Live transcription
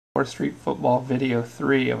4th Street Football video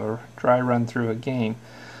 3 of a dry run through a game.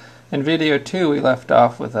 In video 2 we left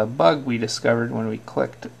off with a bug we discovered when we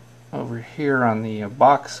clicked over here on the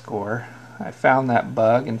box score. I found that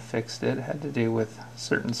bug and fixed it. It had to do with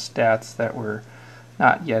certain stats that were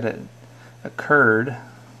not yet occurred,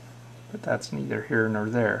 but that's neither here nor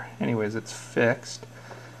there. Anyways, it's fixed.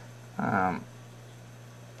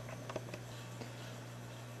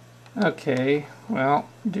 Okay, well,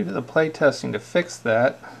 due to the playtesting to fix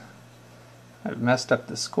that, I've messed up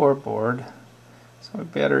the scoreboard. So I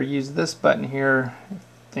better use this button here if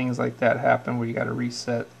things like that happen where you got to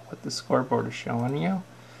reset what the scoreboard is showing you.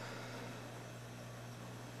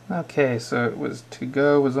 Okay, so it was to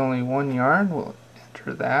go was only 1 yard. We'll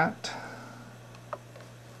enter that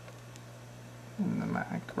in the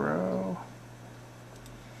macro.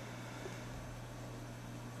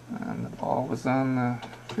 And the ball was on the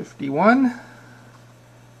 51.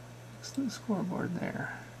 Next to the scoreboard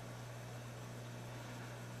there.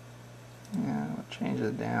 Yeah, we'll change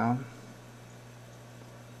it down.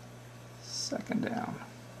 2nd down.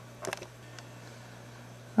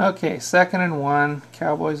 Okay, 2nd and 1.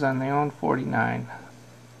 Cowboys on their own 49.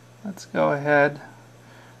 Let's go ahead.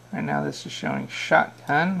 Right now this is showing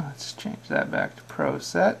shotgun. Let's change that back to pro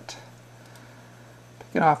set.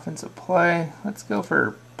 Pick an offensive play. Let's go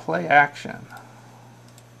for play action.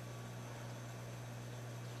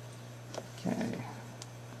 Okay,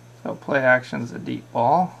 so play action is a deep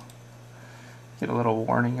ball. Get a little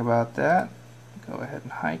warning about that. Go ahead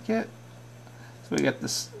and hike it. So we got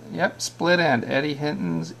this, yep, split end. Eddie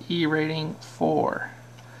Hinton's E rating 4.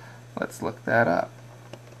 Let's look that up.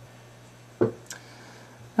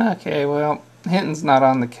 Okay, well, Hinton's not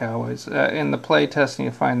on the Cowboys. In the play testing,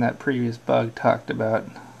 you find that previous bug talked about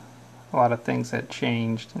a lot of things had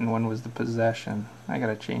changed, and one was the possession. I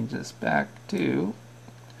gotta change this back to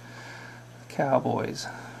the Cowboys.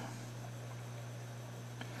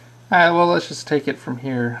 Alright, well, let's just take it from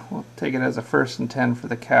here. We'll take it as a 1st and 10 for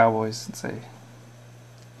the Cowboys and say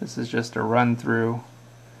this is just a run through.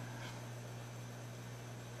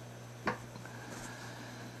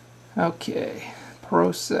 Okay,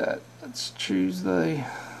 pro set. Let's choose the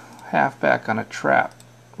halfback on a trap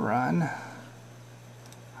run.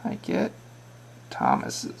 Hike it.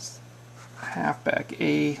 Thomas's halfback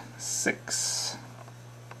A6.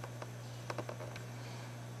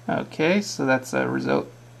 Okay, so that's a result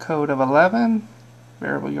code of 11.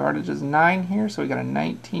 Variable yardage is 9 here, so we got a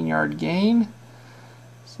 19-yard gain.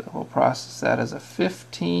 So we'll process that as a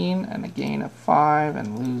 15 and a gain of 5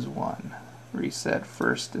 and lose 1. Reset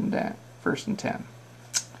 1st and 10.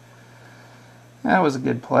 That was a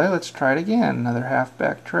good play. Let's try it again. Another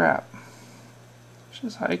halfback trap.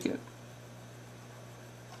 Just hike it.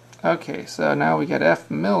 Okay, so now we got F.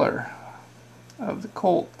 Miller of the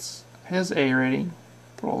Colts. His A rating,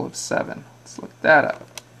 roll of 7. Let's look that up.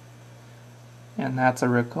 And that's a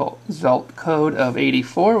result code of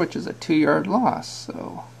 84, which is a 2-yard loss.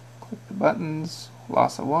 So click the buttons.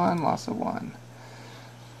 Loss of 1, loss of 1.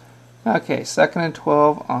 Okay, 2nd and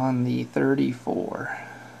 12 on the 34.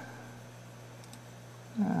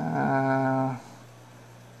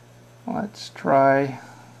 Let's try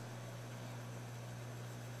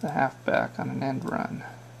the halfback on an end run.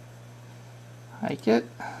 Hike it.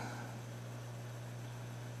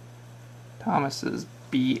 Thomas's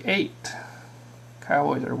B8.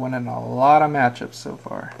 Cowboys are winning a lot of matchups so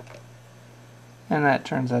far. And that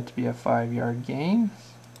turns out to be a 5-yard gain.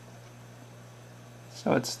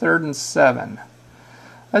 So it's 3rd and 7.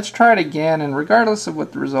 Let's try it again, and regardless of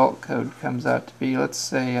what the result code comes out to be, let's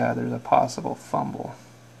say there's a possible fumble.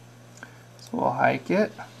 So we'll hike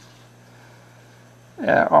it.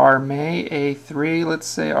 Armay A3, let's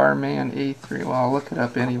say Armay on A3. Well, I'll look it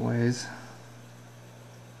up anyways.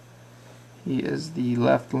 He is the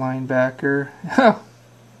left linebacker.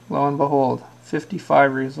 Lo and behold,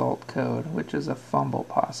 55 result code, which is a fumble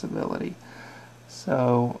possibility.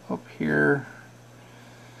 So up here,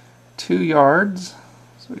 2 yards.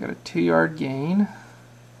 So we got a 2-yard gain.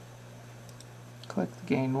 Click the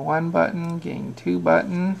gain 1 button, gain 2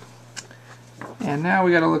 button. And now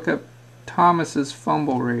we got to look up Thomas's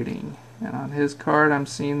fumble rating. And on his card I'm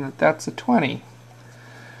seeing that that's a 20.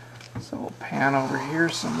 So we'll pan over here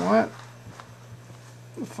somewhat.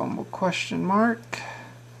 The fumble question mark.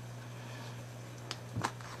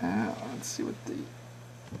 Let's see what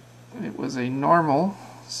it was a normal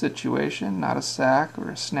situation, not a sack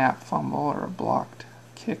or a snap fumble or a blocked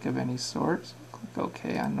kick of any sort. So click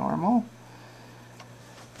OK on normal.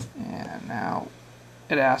 And now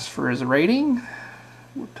it asks for his rating.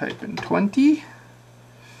 We'll type in 20. Hit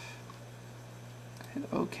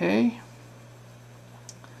OK.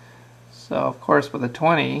 So of course with a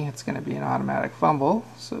 20 it's going to be an automatic fumble.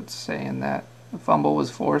 So it's saying that the fumble was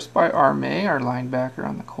forced by Armay, our linebacker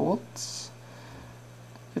on the Colts.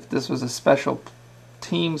 If this was a special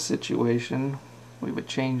team situation, we would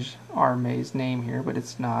change Armay's name here, but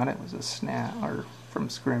it's not. It was a snap or from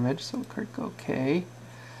scrimmage, so click OK.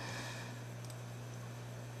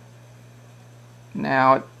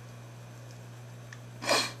 Now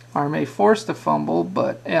Armay forced a fumble,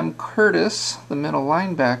 but M. Curtis, the middle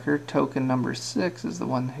linebacker, token number 6, is the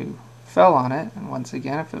one who fell on it. And once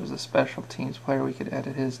again, if it was a special teams player, we could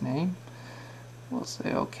edit his name. We'll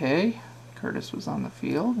say OK. Curtis was on the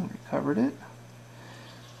field and recovered it.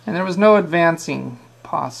 And there was no advancing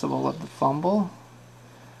possible of the fumble.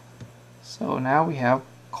 So now we have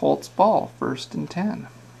Colts ball, 1st and 10.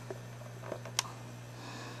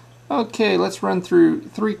 Okay, let's run through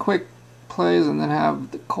 3 quick plays and then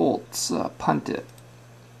have the Colts punt it.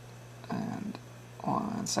 And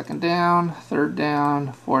 2nd down, 3rd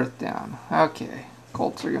down, 4th down. Okay,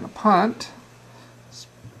 Colts are going to punt.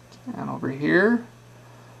 And over here,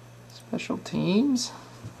 special teams.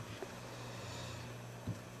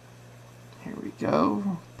 Here we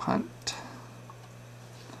go, punt.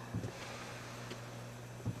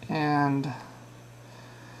 And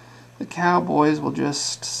the Cowboys will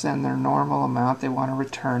just send their normal amount. They want to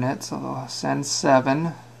return it, so they'll send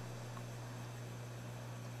 7.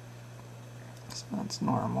 So that's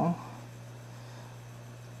normal.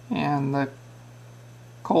 And the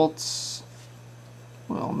Colts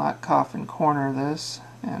will not coffin corner this,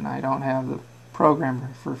 and I don't have the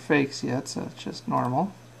program for fakes yet, so it's just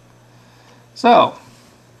normal. So,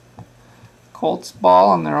 Colts ball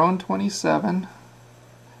on their own 27.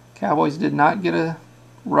 Cowboys did not get a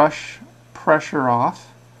rush pressure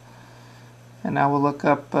off. And now we'll look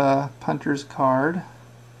up punter's card.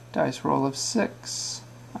 Dice roll of 6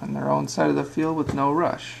 on their own side of the field with no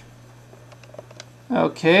rush.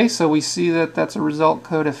 Okay, so we see that that's a result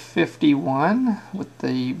code of 51 with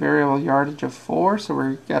the variable yardage of 4. So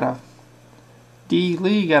we got a D.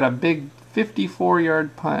 Lee got a big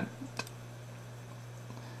 54-yard punt.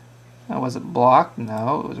 Now, was it blocked?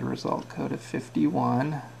 No, it was a result code of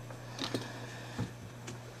 51.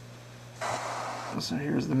 So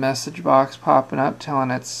here's the message box popping up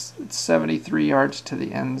telling it's 73 yards to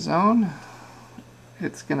the end zone.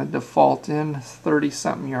 It's going to default in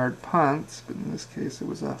 30-something yard punts, but in this case it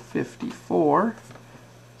was a 54.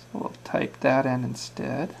 So we'll type that in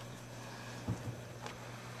instead.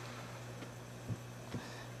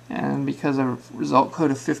 And because a result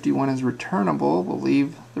code of 51 is returnable, we'll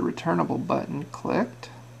leave the returnable button clicked.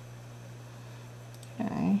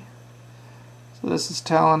 Okay. So this is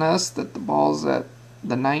telling us that the ball's at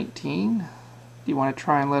the 19. Do you want to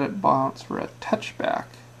try and let it bounce for a touchback?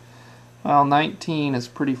 Well, 19 is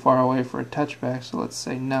pretty far away for a touchback, so let's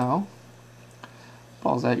say no.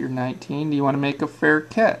 Ball's at your 19. Do you want to make a fair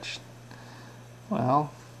catch?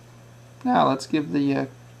 Well, now let's give the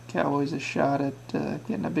Cowboys a shot at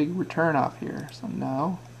getting a big return off here. So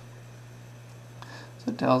no.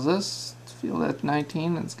 So it tells us it's field at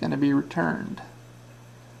 19 and it's going to be returned.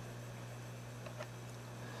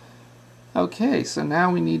 Okay, so now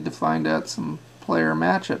we need to find out some player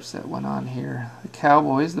matchups that went on here. The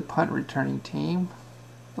Cowboys, the punt returning team,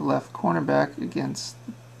 the left cornerback against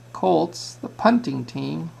the Colts, the punting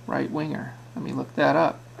team, right winger. Let me look that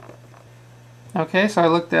up. Okay, so I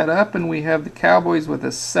looked that up and we have the Cowboys with a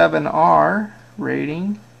 7R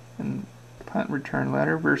rating and punt return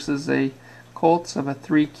letter versus a Colts of a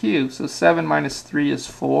 3Q. So 7 minus 3 is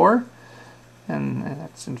 4, and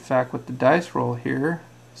that's in fact what the dice roll here.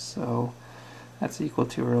 So that's equal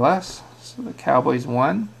to or less. So the Cowboys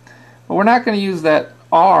won. But we're not going to use that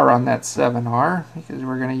R on that 7R because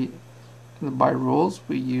we're going to, by rules,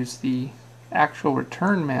 we use the actual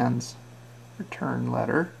return man's return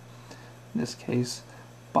letter. In this case,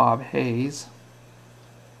 Bob Hayes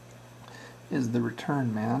is the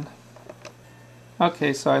return man.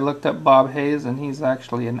 Okay, so I looked up Bob Hayes and he's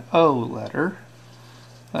actually an O letter.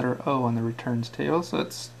 Letter O on the returns table. So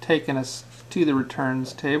it's taken us to the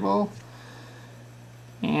returns table.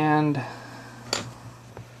 And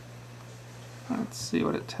let's see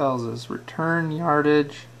what it tells us. Return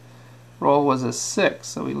yardage roll was a 6.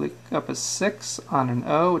 So we look up a 6 on an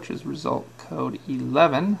O, which is result code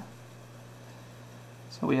 11.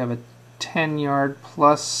 So we have a 10-yard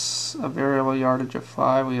plus a variable yardage of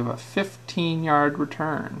 5. We have a 15-yard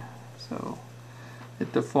return. So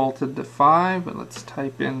it defaulted to 5, but let's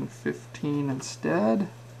type in 15 instead.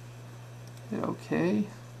 Hit OK.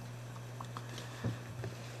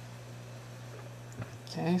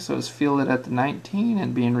 Okay, so it's fielded at the 19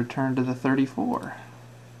 and being returned to the 34.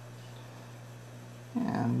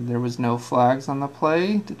 And there was no flags on the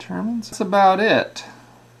play determined. That's about it.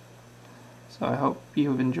 So I hope you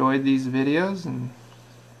have enjoyed these videos and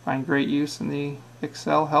find great use in the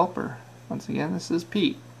Excel helper. Once again, this is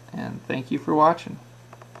Pete, and thank you for watching.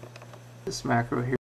 This macro here